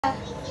No,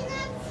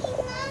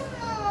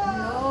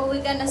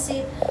 we're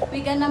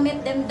gonna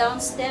meet them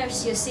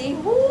downstairs, you see?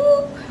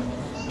 Woo!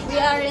 We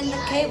are in the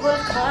cable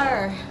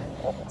car.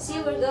 See,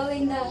 we're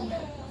going down.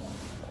 There.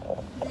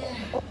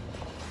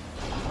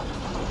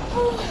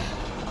 Woo.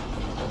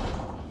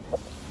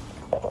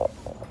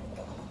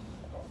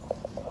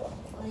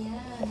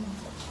 Ayan.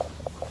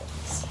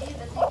 See,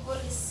 the cable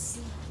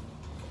is...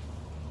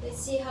 Let's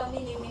see how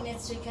many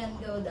minutes we can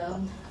go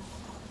down.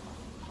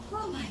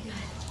 Oh my God.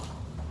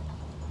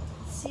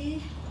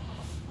 See?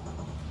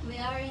 We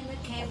are in the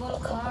cable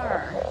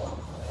car.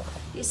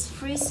 It's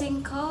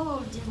freezing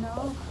cold, you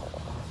know.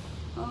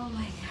 Oh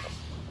my God.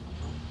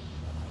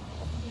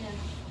 Yeah.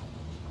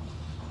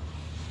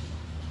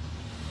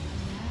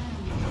 Yeah.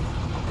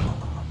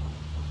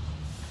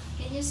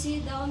 Can you see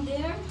down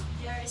there?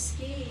 They are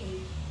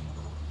skiing.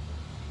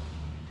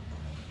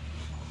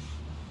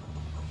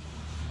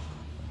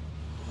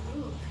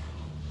 Look.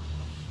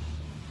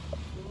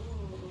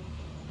 Ooh.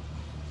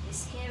 It's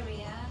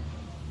scary, huh?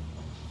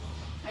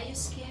 Are you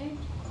scared?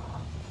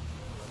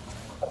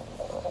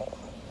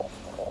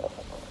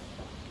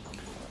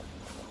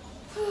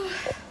 Oh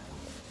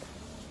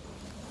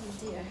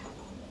dear.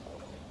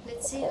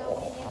 Let's see how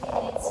many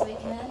minutes we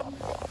can.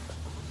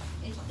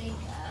 It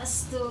take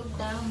us to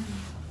down.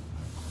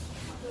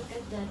 Look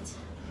at that.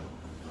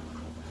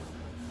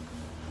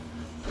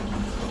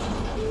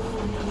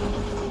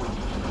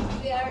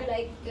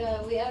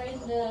 We are in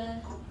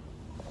the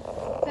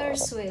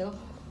Ferris wheel.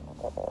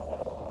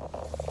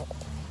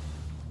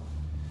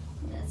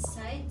 That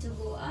side to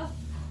go up.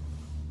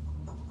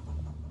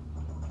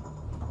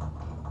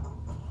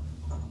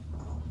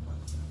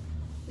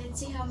 Let's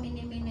see how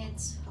many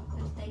minutes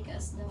will take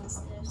us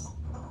downstairs.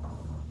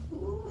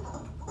 Ooh.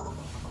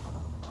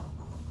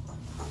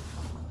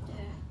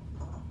 There.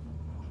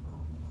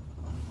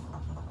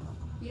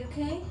 You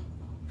okay?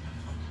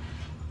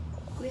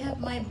 We have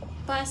my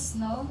pass,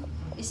 no?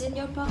 Is it in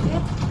your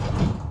pocket?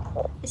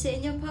 Is it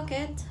in your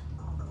pocket?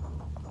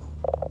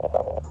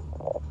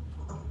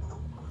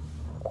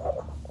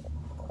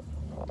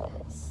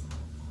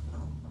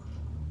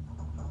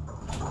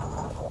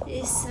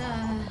 It's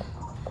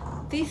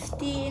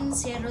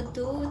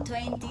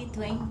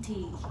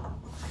 15/02/2020.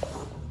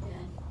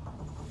 Yeah.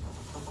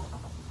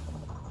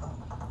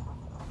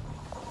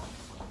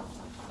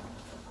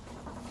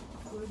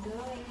 We're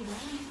going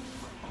down.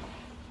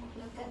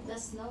 Look at the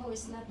snow.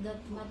 It's not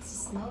that much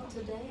snow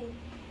today.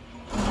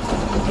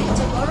 Okay,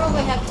 tomorrow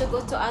we have to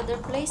go to other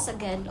place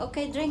again.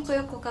 Okay, drink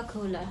your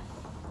Coca-Cola.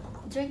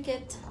 Drink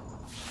it.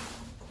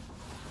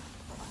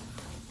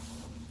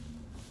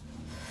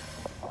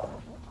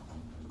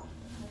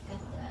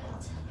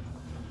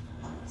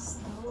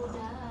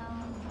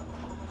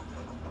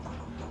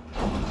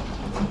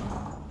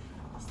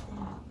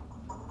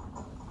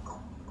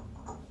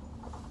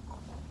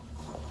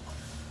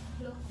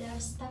 Look, they're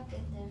stuck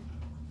in there.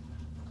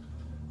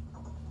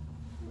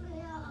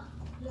 Yeah.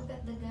 Look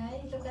at the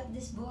guy. Look at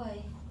this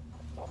boy.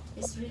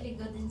 He's really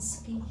good in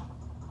ski.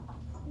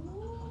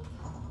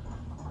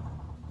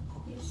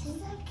 You see?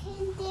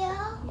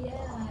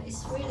 Yeah,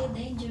 it's really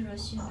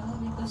dangerous, you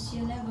know, because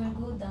you never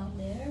go down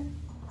there.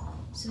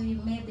 So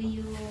maybe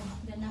you're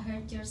gonna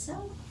hurt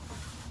yourself.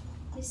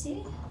 You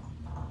see?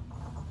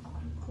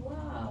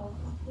 Wow.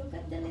 Look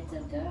at the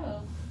little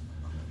girl.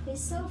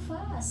 He's so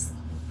fast.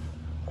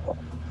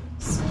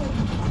 So,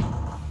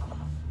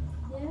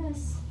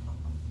 yes.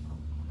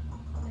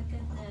 Look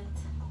at that.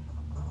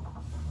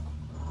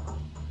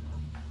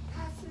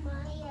 That's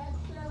my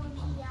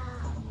Claudia.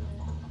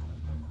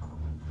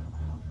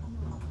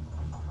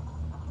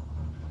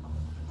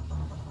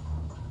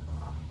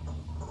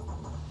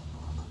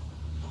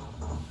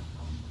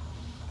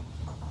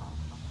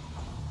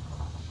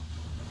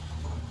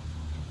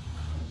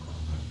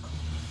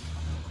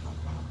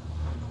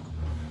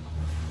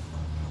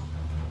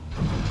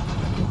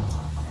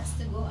 Has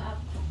to go up.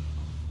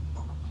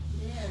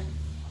 There.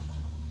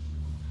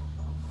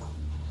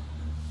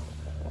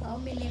 How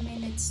many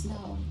minutes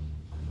now?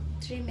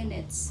 3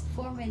 minutes,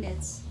 4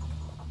 minutes,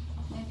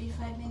 maybe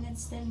 5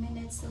 minutes, 10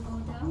 minutes to go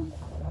down.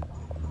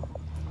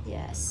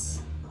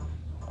 Yes.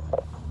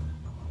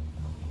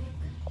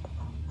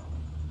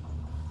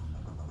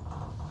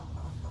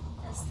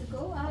 Has to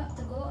go up,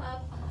 to go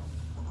up.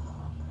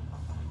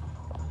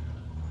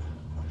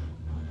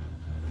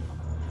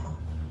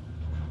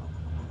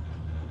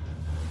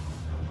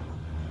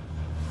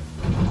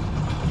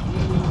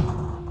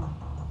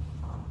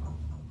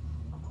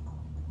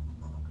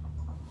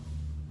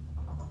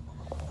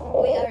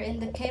 We are in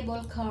the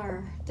cable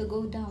car to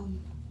go down.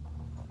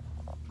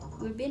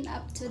 We've been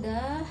up to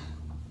the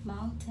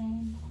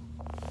mountain.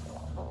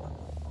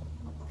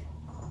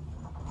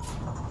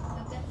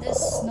 Look at the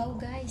snow,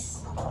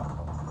 guys.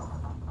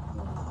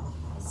 Wow,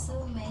 it's so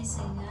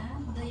amazing, huh?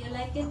 Do you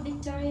like it,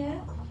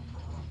 Victoria?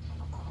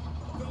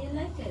 Do you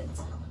like it?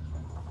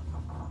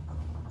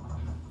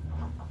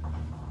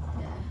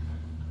 Yeah.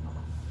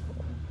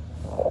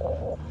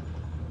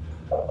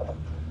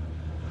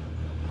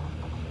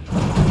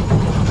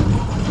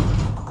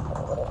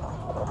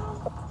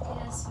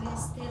 Yes, we're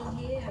still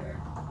here.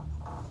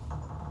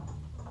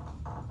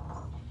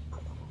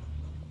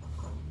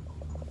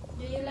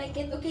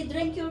 like it? Okay,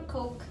 drink your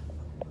Coke.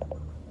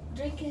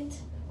 Drink it.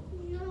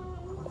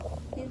 No.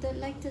 You don't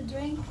like to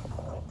drink?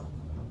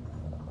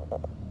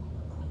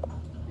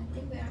 I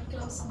think we are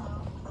close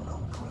now.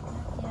 Not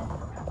yet.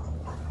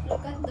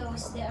 Look at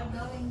those, they are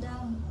going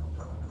down.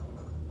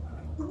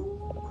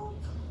 Ooh.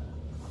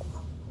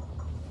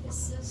 It's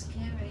so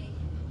scary.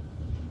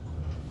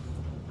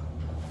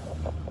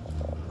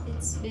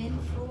 It's been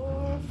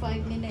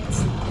 5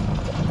 minutes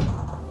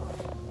now.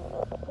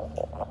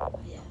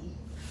 Ayan.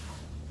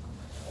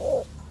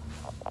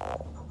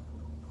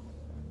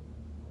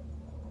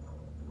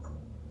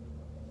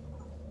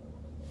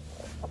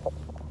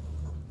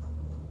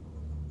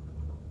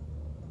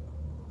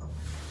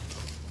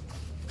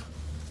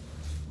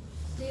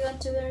 Do you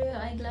want to wear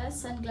your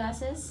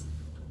sunglasses?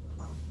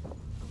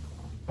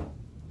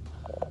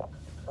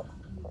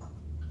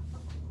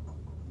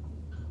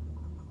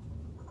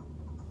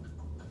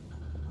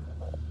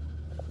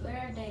 Where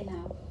are they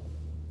now?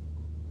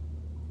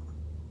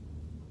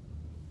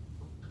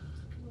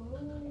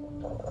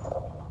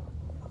 Oh,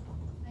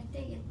 I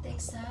think it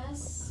takes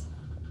us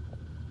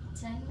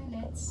 10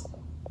 minutes.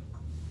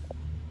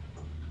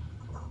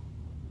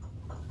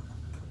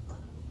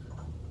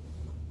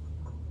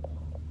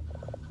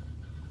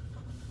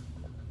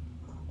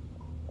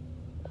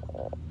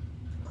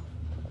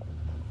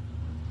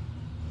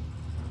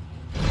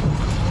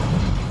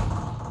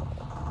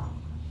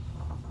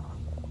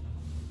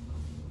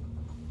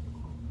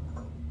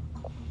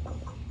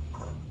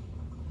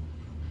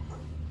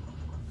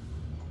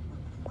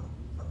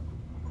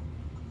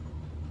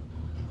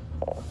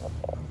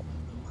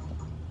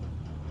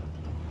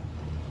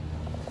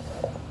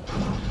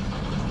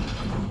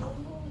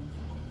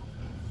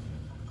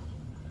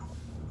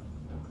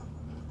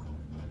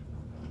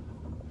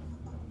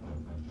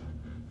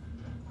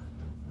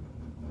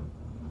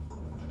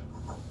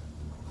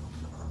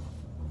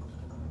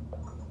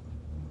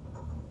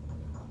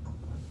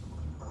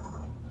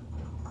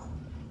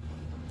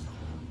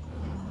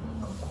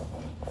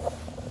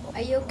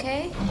 Are you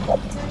okay,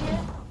 Victoria?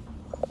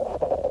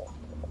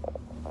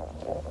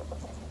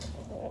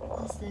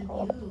 That's the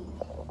view.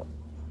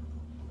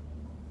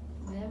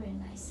 Very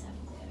nice up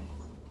there.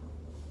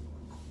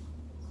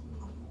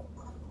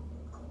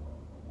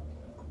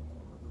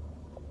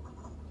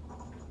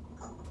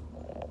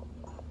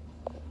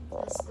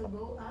 Has to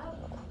go up.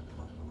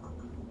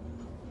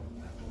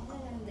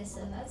 And there's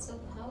a lots of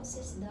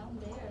houses down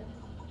there.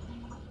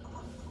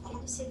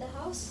 Can you see the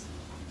house,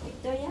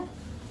 Victoria?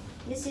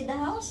 You see the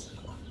house?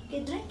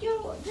 Okay, drink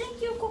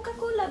your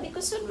Coca-Cola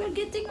because soon we're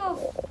getting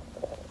off.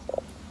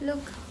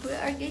 Look, we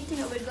are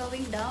getting off. We're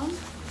going down.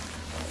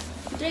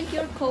 Drink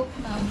your Coke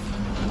now.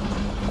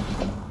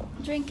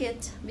 Drink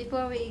it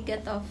before we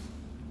get off.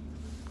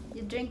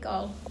 You drink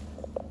all.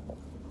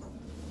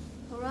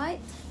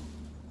 Alright?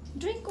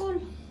 Drink all.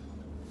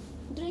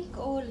 Drink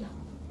all.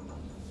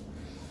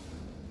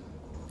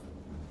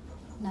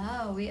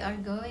 Now we are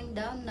going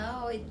down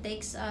now. It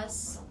takes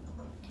us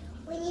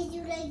When you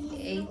do like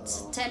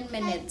this, 10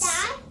 minutes.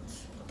 Like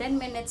that? 10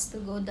 minutes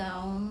to go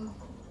down.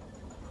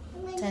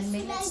 When 10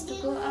 you minutes to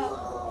like go this,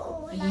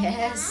 up. like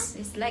Yes,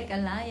 it's like a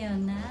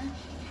lion, huh?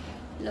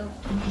 Look,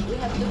 we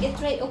have to get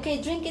ready. Okay,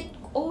 drink it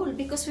all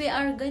because we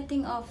are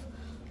getting off.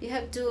 You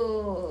have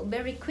to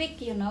very quick,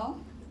 you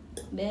know.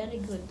 Very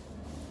good.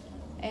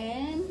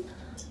 And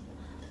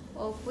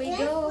off we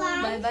go.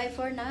 Bye-bye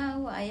for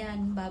now.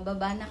 Ayan,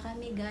 bababa na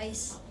kami,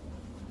 guys.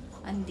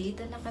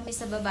 Andito na kami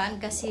sa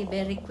babaan kasi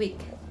very quick.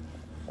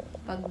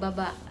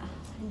 Pagbaba.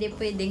 Hindi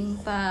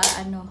pwedeng pa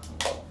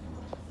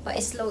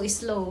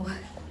slow.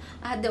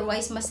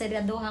 Otherwise,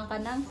 maseraduhan ka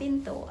ng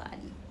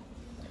pintuan.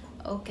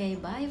 Okay,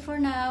 bye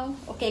for now.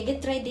 Okay,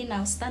 get ready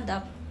now. Stand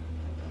up.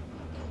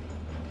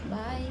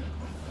 Bye.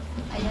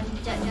 Ayan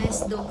dyan,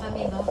 guys. Doon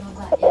kami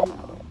bababa. Ayan,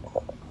 oh.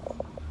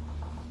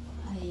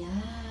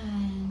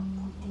 Ayan.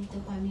 Dito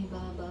kami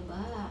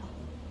bababa.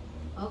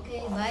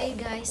 Okay, bye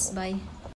guys. Bye.